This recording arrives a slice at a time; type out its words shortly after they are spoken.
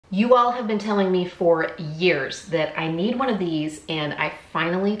You all have been telling me for years that I need one of these, and I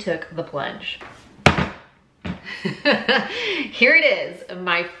finally took the plunge. Here it is,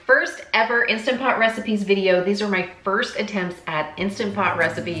 my first ever Instant Pot recipes video. These are my first attempts at Instant Pot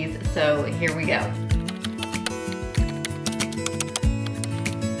recipes, so here we go.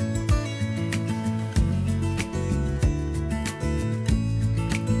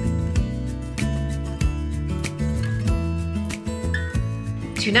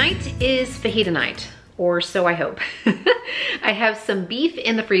 Tonight is fajita night, or so I hope. I have some beef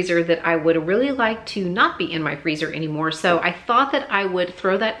in the freezer that I would really like to not be in my freezer anymore, so I thought that I would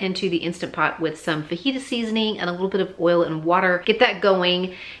throw that into the Instant Pot with some fajita seasoning and a little bit of oil and water, get that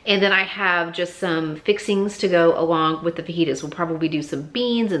going, and then I have just some fixings to go along with the fajitas. We'll probably do some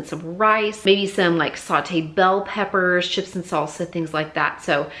beans and some rice, maybe some like sauteed bell peppers, chips and salsa, things like that.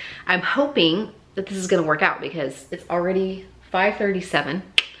 So I'm hoping that this is gonna work out because it's already 5:37.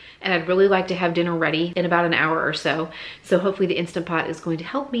 And I'd really like to have dinner ready in about an hour or so. So hopefully the Instant Pot is going to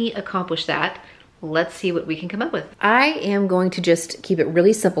help me accomplish that. Let's see what we can come up with. I am going to just keep it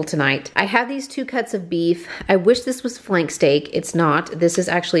really simple tonight. I have these 2 cuts of beef. I wish this was flank steak. It's not. This is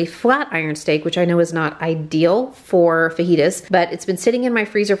actually flat iron steak, which I know is not ideal for fajitas, but it's been sitting in my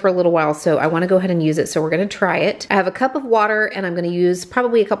freezer for a little while, so I wanna go ahead and use it, so we're gonna try it. I have a cup of water, and I'm gonna use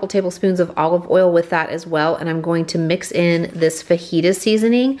probably a couple tablespoons of olive oil with that as well, and I'm going to mix in this fajita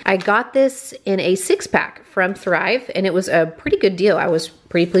seasoning. I got this in a 6-pack from Thrive, and it was a pretty good deal. I was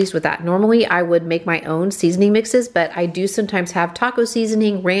pretty pleased with that. Normally I would make my own seasoning mixes, but I do sometimes have taco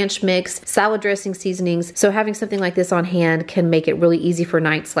seasoning, ranch mix, salad dressing seasonings. So having something like this on hand can make it really easy for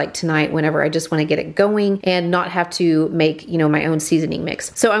nights like tonight whenever I just want to get it going and not have to make, you know, my own seasoning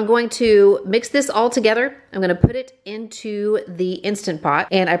mix. So I'm going to mix this all together. I'm going to put it into the Instant Pot,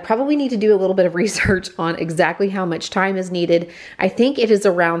 and I probably need to do a little bit of research on exactly how much time is needed. I think it is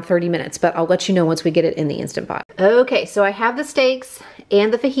around 30 minutes, but I'll let you know once we get it in the Instant Pot. Okay, so I have the steaks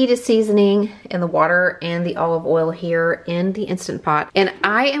and the fajita seasoning and the water and the olive oil here in the Instant Pot. And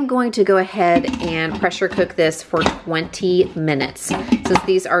I am going to go ahead and pressure cook this for 20 minutes. Since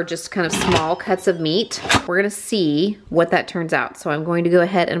these are just kind of small cuts of meat, we're gonna see what that turns out. So I'm going to go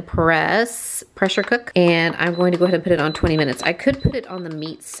ahead and pressure cook, and I'm going to go ahead and put it on 20 minutes. I could put it on the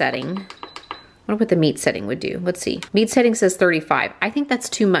meat setting. I wonder what the meat setting would do. Let's see. Meat setting says 35. I think that's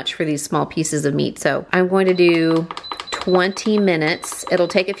too much for these small pieces of meat. So I'm going to do 20 minutes. It'll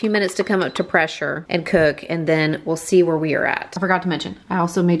take a few minutes to come up to pressure and cook, and then we'll see where we are at. I forgot to mention, I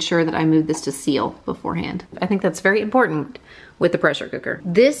also made sure that I moved this to seal beforehand. I think that's very important with the pressure cooker.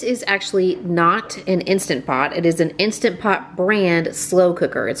 This is actually not an Instant Pot. It is an Instant Pot brand slow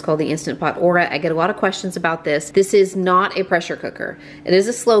cooker. It's called the Instant Pot Aura. I get a lot of questions about this. This is not a pressure cooker. It is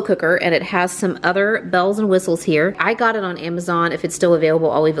a slow cooker, and it has some other bells and whistles here. I got it on Amazon. If it's still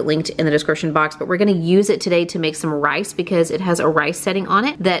available, I'll leave it linked in the description box, but we're gonna use it today to make some rice because it has a rice setting on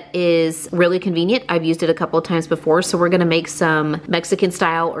it that is really convenient. I've used it a couple of times before, so we're gonna make some Mexican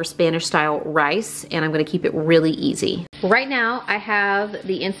style or Spanish style rice, and I'm gonna keep it really easy. Right now, I have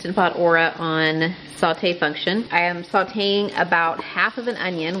the Instant Pot Aura on saute function. I am sauteing about half of an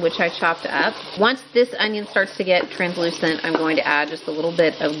onion, which I chopped up. Once this onion starts to get translucent, I'm going to add just a little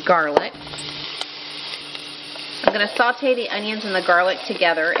bit of garlic. I'm gonna saute the onions and the garlic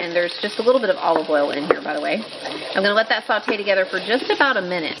together, and there's just a little bit of olive oil in here, by the way. I'm gonna let that saute together for just about a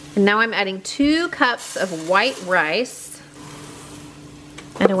minute. And now I'm adding 2 cups of white rice.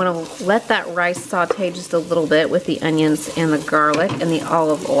 And I want to let that rice saute just a little bit with the onions and the garlic and the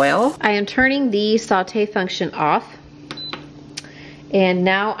olive oil. I am turning the saute function off. And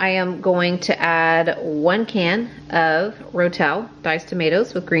now I am going to add 1 can of Rotel diced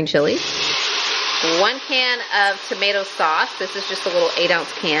tomatoes with green chilies. 1 can of tomato sauce. This is just a little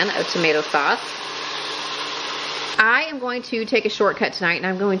 8-ounce can of tomato sauce. I am going to take a shortcut tonight, and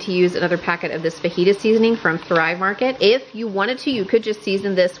I'm going to use another packet of this fajita seasoning from Thrive Market. If you wanted to, you could just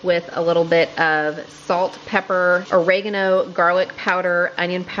season this with a little bit of salt, pepper, oregano, garlic powder,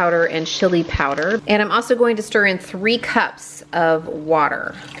 onion powder, and chili powder. And I'm also going to stir in 3 cups of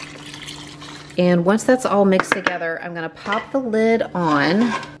water. And once that's all mixed together, I'm gonna pop the lid on,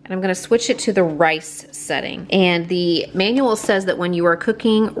 and I'm gonna switch it to the rice setting. And the manual says that when you are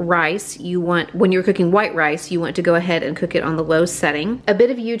cooking rice, when you're cooking white rice, you want to go ahead and cook it on the low setting. A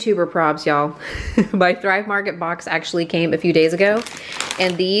bit of YouTuber probs, y'all. My Thrive Market box actually came a few days ago,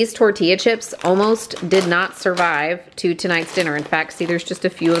 and these tortilla chips almost did not survive to tonight's dinner. In fact, see, there's just a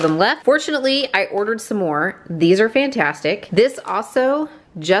few of them left. Fortunately, I ordered some more. These are fantastic. This also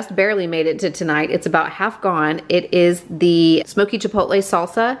just barely made it to tonight. It's about half gone. It is the smoky chipotle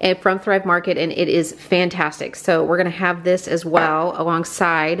salsa and from Thrive Market, and it is fantastic. So we're gonna have this as well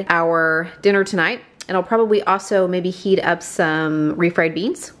alongside our dinner tonight. And I'll probably also maybe heat up some refried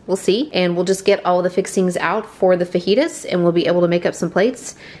beans. We'll see. And we'll just get all the fixings out for the fajitas and we'll be able to make up some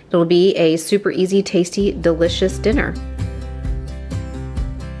plates. It'll be a super easy, tasty, delicious dinner.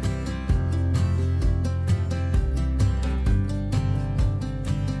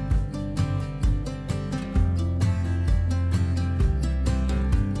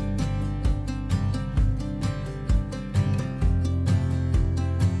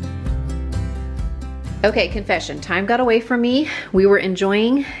 Okay, confession, time got away from me. We were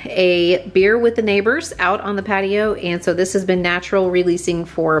enjoying a beer with the neighbors out on the patio, and so this has been natural releasing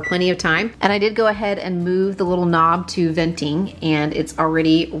for plenty of time. And I did go ahead and move the little knob to venting, and it's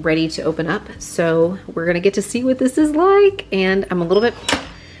already ready to open up. So we're gonna get to see what this is like, and I'm a little bit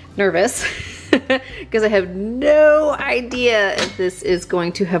nervous because I have no idea if this is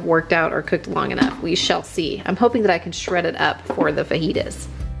going to have worked out or cooked long enough. We shall see. I'm hoping that I can shred it up for the fajitas.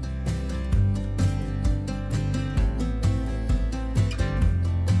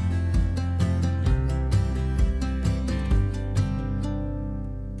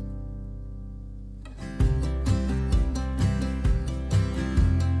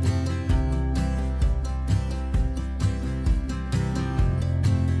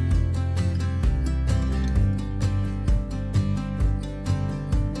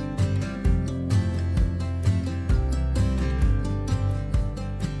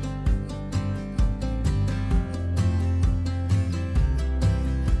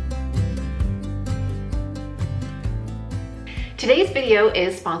 Today's video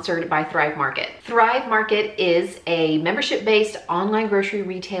is sponsored by Thrive Market. Thrive Market is a membership-based online grocery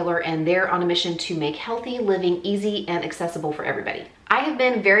retailer, and they're on a mission to make healthy living easy and accessible for everybody. I have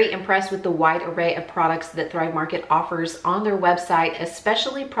been very impressed with the wide array of products that Thrive Market offers on their website,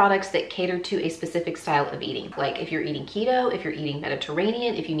 especially products that cater to a specific style of eating. Like if you're eating keto, if you're eating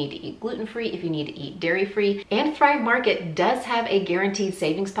Mediterranean, if you need to eat gluten-free, if you need to eat dairy-free. And Thrive Market does have a guaranteed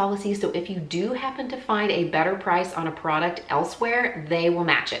savings policy, so if you do happen to find a better price on a product elsewhere, they will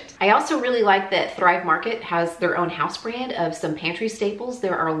match it. I also really like that Thrive Market has their own house brand of some pantry staples.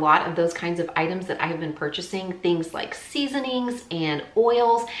 There are a lot of those kinds of items that I have been purchasing, things like seasonings and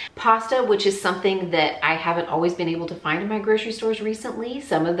oils, pasta, which is something that I haven't always been able to find in my grocery stores recently.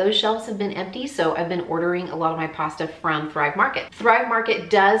 Some of those shelves have been empty, so I've been ordering a lot of my pasta from Thrive Market. Thrive Market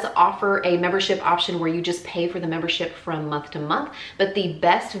does offer a membership option where you just pay for the membership from month to month, but the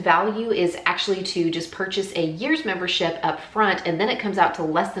best value is actually to just purchase a year's membership up front, and then it comes out to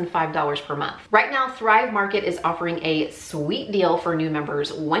less than $5 per month. Right now, Thrive Market is offering a sweet deal for new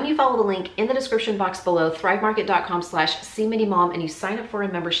members. When you follow the link in the description box below, thrivemarket.com/cmindymom, and you sign up for a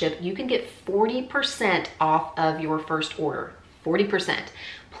membership, you can get 40% off of your first order. 40%.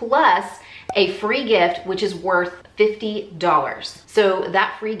 Plus a free gift, which is worth $50. So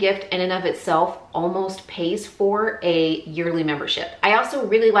that free gift in and of itself almost pays for a yearly membership. I also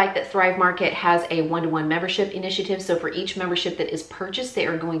really like that Thrive Market has a one-to-one membership initiative. So for each membership that is purchased, they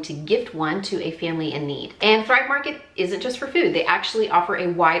are going to gift one to a family in need. And Thrive Market isn't just for food. They actually offer a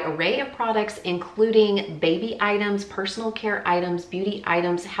wide array of products, including baby items, personal care items, beauty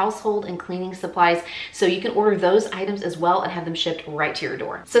items, household and cleaning supplies. So you can order those items as well and have them shipped right to your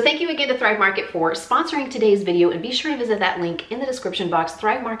door. So thank you again to Thrive Market for sponsoring today's video, and be sure to visit that link in the description box,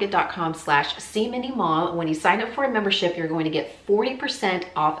 thrivemarket.com/cmindymom. When you sign up for a membership, you're going to get 40%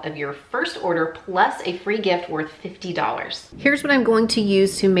 off of your first order plus a free gift worth $50. Here's what I'm going to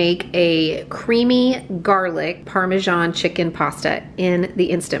use to make a creamy garlic Parmesan chicken pasta in the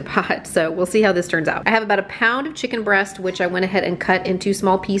Instant Pot. So we'll see how this turns out. I have about a pound of chicken breast, which I went ahead and cut into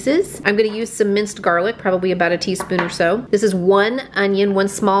small pieces. I'm going to use some minced garlic, probably about a teaspoon or so. This is one onion, one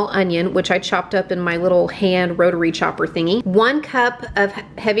small onion, which I chopped up in my little hand rotary chopper thingy. 1 cup of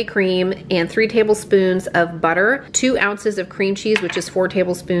heavy cream and 3 tablespoons of butter, 2 ounces of cream cheese, which is 4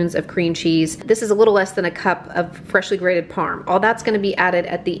 tablespoons of cream cheese. This is a little less than a cup of freshly grated parm. All that's going to be added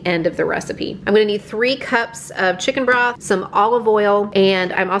at the end of the recipe. I'm going to need 3 cups of chicken broth, some olive oil,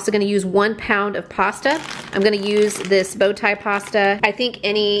 and I'm also going to use 1 pound of pasta. I'm going to use this bow tie pasta. I think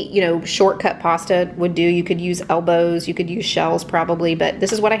any, shortcut pasta would do. You could use elbows, you could use shells probably, but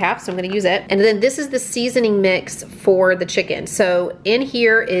this is what I have, so I'm going to use it. And then this is the seasoning mix for the chicken. So in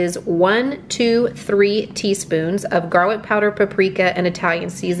here is 1, 2, 3 teaspoons of garlic powder, paprika, and Italian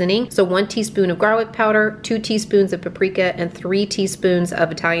seasoning. So 1 teaspoon of garlic powder, 2 teaspoons of paprika, and 3 teaspoons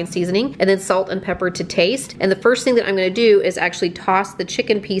of Italian seasoning, and then salt and pepper to taste. And the first thing that I'm going to do is actually toss the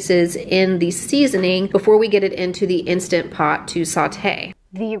chicken pieces in the seasoning before we get it into the Instant Pot to saute.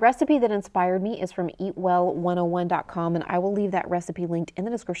 The recipe that inspired me is from eatwell101.com, and I will leave that recipe linked in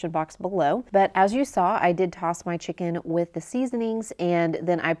the description box below. But as you saw, I did toss my chicken with the seasonings, and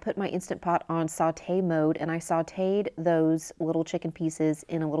then I put my Instant Pot on saute mode, and I sauteed those little chicken pieces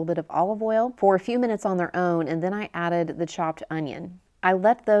in a little bit of olive oil for a few minutes on their own, and then I added the chopped onion. I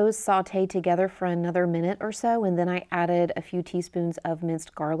let those saute together for another minute or so, and then I added a few teaspoons of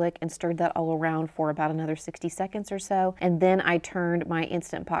minced garlic and stirred that all around for about another 60 seconds or so. And then I turned my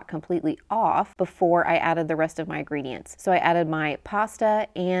Instant Pot completely off before I added the rest of my ingredients. So I added my pasta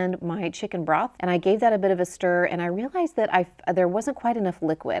and my chicken broth, and I gave that a bit of a stir, and I realized that there wasn't quite enough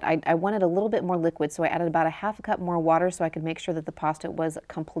liquid. I wanted a little bit more liquid, so I added about a half a cup more water so I could make sure that the pasta was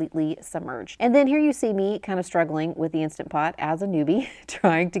completely submerged. And then here you see me kind of struggling with the Instant Pot as a newbie,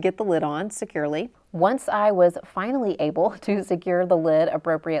 trying to get the lid on securely. Once I was finally able to secure the lid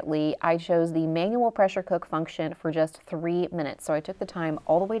appropriately, I chose the manual pressure cook function for just 3 minutes. So I took the time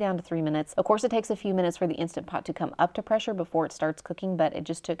all the way down to 3 minutes. Of course, it takes a few minutes for the Instant Pot to come up to pressure before it starts cooking, but it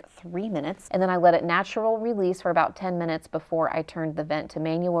just took 3 minutes. And then I let it natural release for about 10 minutes before I turned the vent to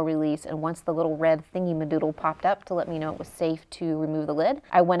manual release. And once the little red thingy-madoodle popped up to let me know it was safe to remove the lid,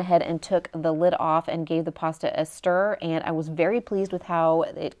 I went ahead and took the lid off and gave the pasta a stir, and I was very pleased with how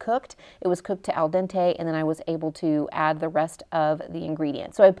it cooked. It was cooked to al dente, and then I was able to add the rest of the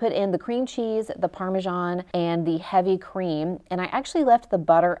ingredients. So I put in the cream cheese, the Parmesan, and the heavy cream, and I actually left the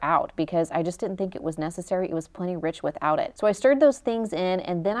butter out because I just didn't think it was necessary. It was plenty rich without it. So I stirred those things in,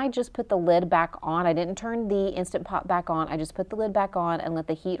 and then I just put the lid back on. I didn't turn the Instant Pot back on. I just put the lid back on and let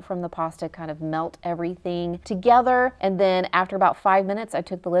the heat from the pasta kind of melt everything together. And then after about 5 minutes, I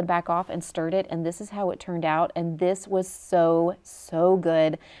took the lid back off and stirred it, and this is how it turned out. And this was so, so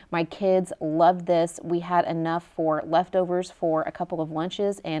good. My kids loved this. We had enough for leftovers for a couple of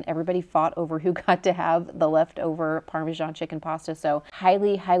lunches, and everybody fought over who got to have the leftover Parmesan chicken pasta. So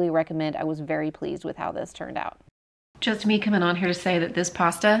highly, highly recommend. I was very pleased with how this turned out. Just me coming on here to say that this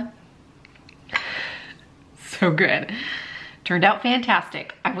pasta, so good. Turned out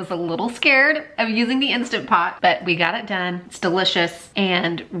fantastic. I was a little scared of using the Instant Pot, but we got it done. It's delicious,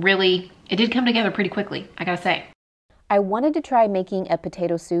 and really, it did come together pretty quickly, I gotta say. I wanted to try making a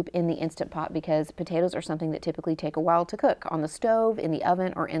potato soup in the Instant Pot because potatoes are something that typically take a while to cook on the stove, in the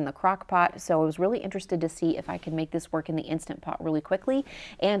oven, or in the crock pot. So I was really interested to see if I could make this work in the Instant Pot really quickly.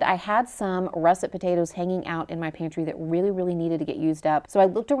 And I had some russet potatoes hanging out in my pantry that really, really needed to get used up. So I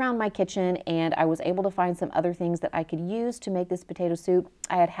looked around my kitchen and I was able to find some other things that I could use to make this potato soup.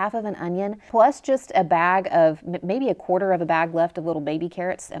 I had half of an onion plus just a bag of, maybe a quarter of a bag left of little baby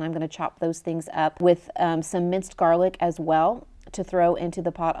carrots, and I'm going to chop those things up with some minced garlic as well to throw into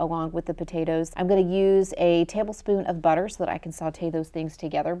the pot along with the potatoes. I'm going to use a tablespoon of butter so that I can saute those things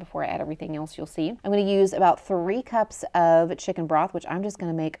together before I add everything else you'll see. I'm going to use about 3 cups of chicken broth, which I'm just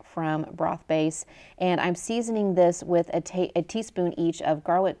going to make from broth base, and I'm seasoning this with a teaspoon each of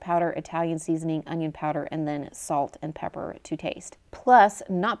garlic powder, Italian seasoning, onion powder, and then salt and pepper to taste. Plus,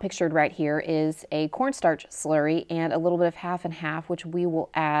 not pictured right here, is a cornstarch slurry and a little bit of half and half, which we will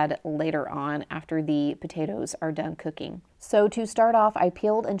add later on after the potatoes are done cooking. So to start off, I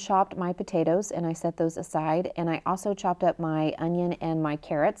peeled and chopped my potatoes and I set those aside, and I also chopped up my onion and my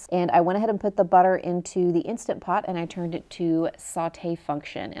carrots, and I went ahead and put the butter into the Instant Pot and I turned it to saute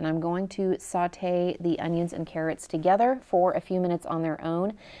function, and I'm going to saute the onions and carrots together for a few minutes on their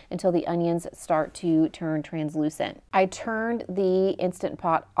own until the onions start to turn translucent. I turned the Instant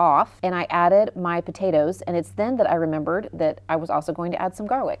Pot off and I added my potatoes, and it's then that I remembered that I was also going to add some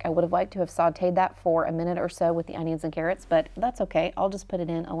garlic. I would have liked to have sauteed that for a minute or so with the onions and carrots, but that's okay. I'll just put it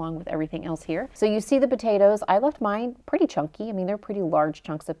in along with everything else here. So you see the potatoes. I left mine pretty chunky. I mean, they're pretty large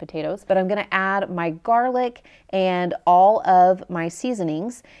chunks of potatoes, but I'm going to add my garlic and all of my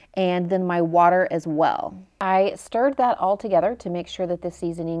seasonings and then my water as well. I stirred that all together to make sure that the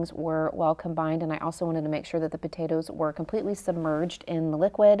seasonings were well combined, and I also wanted to make sure that the potatoes were completely submerged in the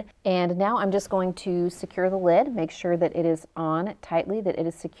liquid. And now I'm just going to secure the lid, make sure that it is on tightly, that it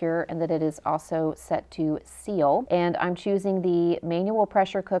is secure, and that it is also set to seal. And I'm choosing the manual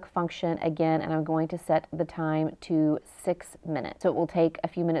pressure cook function again, and I'm going to set the time to 6 minutes. So it will take a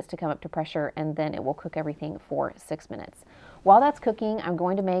few minutes to come up to pressure, and then it will cook everything for 6 minutes. While that's cooking, I'm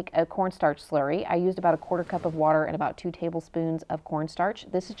going to make a cornstarch slurry. I used about a quarter cup of water and about 2 tablespoons of cornstarch.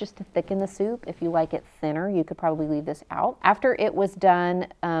 This is just to thicken the soup. If you like it thinner, you could probably leave this out. After it was done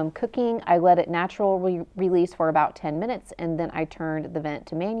cooking, I let it natural release for about 10 minutes, and then I turned the vent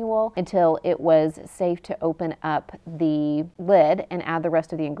to manual until it was safe to open up the lid and add the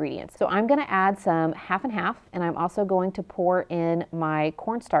rest of the ingredients. So I'm going to add some half and half, and I'm also going to pour in my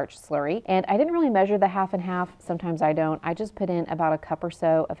cornstarch slurry. And I didn't really measure the half and half. Sometimes I don't. I just just put in about a cup or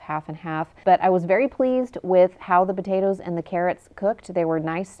so of half and half. But I was very pleased with how the potatoes and the carrots cooked. They were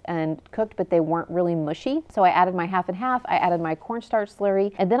nice and cooked, but they weren't really mushy. So I added my half and half, I added my cornstarch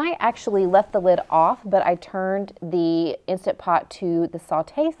slurry, and then I actually left the lid off, but I turned the Instant Pot to the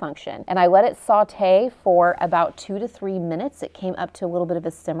saute function. And I let it saute for about 2 to 3 minutes. It came up to a little bit of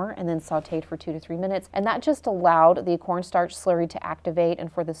a simmer and then sauteed for 2 to 3 minutes. And that just allowed the cornstarch slurry to activate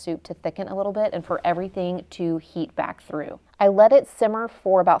and for the soup to thicken a little bit and for everything to heat back through. I let it simmer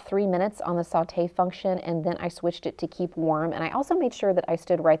for about 3 minutes on the saute function, and then I switched it to keep warm. And I also made sure that I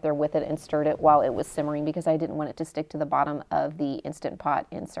stood right there with it and stirred it while it was simmering because I didn't want it to stick to the bottom of the Instant Pot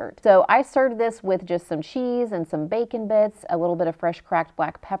insert. So I served this with just some cheese and some bacon bits, a little bit of fresh cracked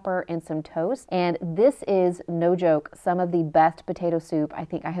black pepper, and some toast. And this is, no joke, some of the best potato soup I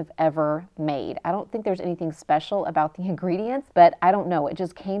think I have ever made. I don't think there's anything special about the ingredients, but I don't know, it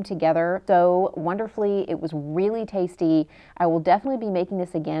just came together so wonderfully. It was really tasty. I will definitely be making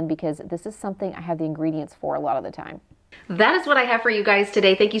this again because this is something I have the ingredients for a lot of the time. That is what I have for you guys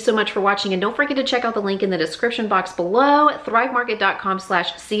today. Thank you so much for watching, and don't forget to check out the link in the description box below,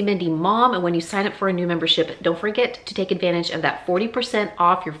 thrivemarket.com/cmindymom. And when you sign up for a new membership, don't forget to take advantage of that 40%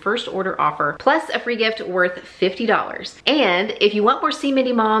 off your first order offer, plus a free gift worth $50. And if you want more C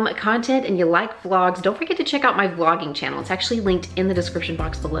Mindy Mom content and you like vlogs, don't forget to check out my vlogging channel. It's actually linked in the description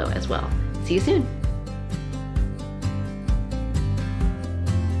box below as well. See you soon.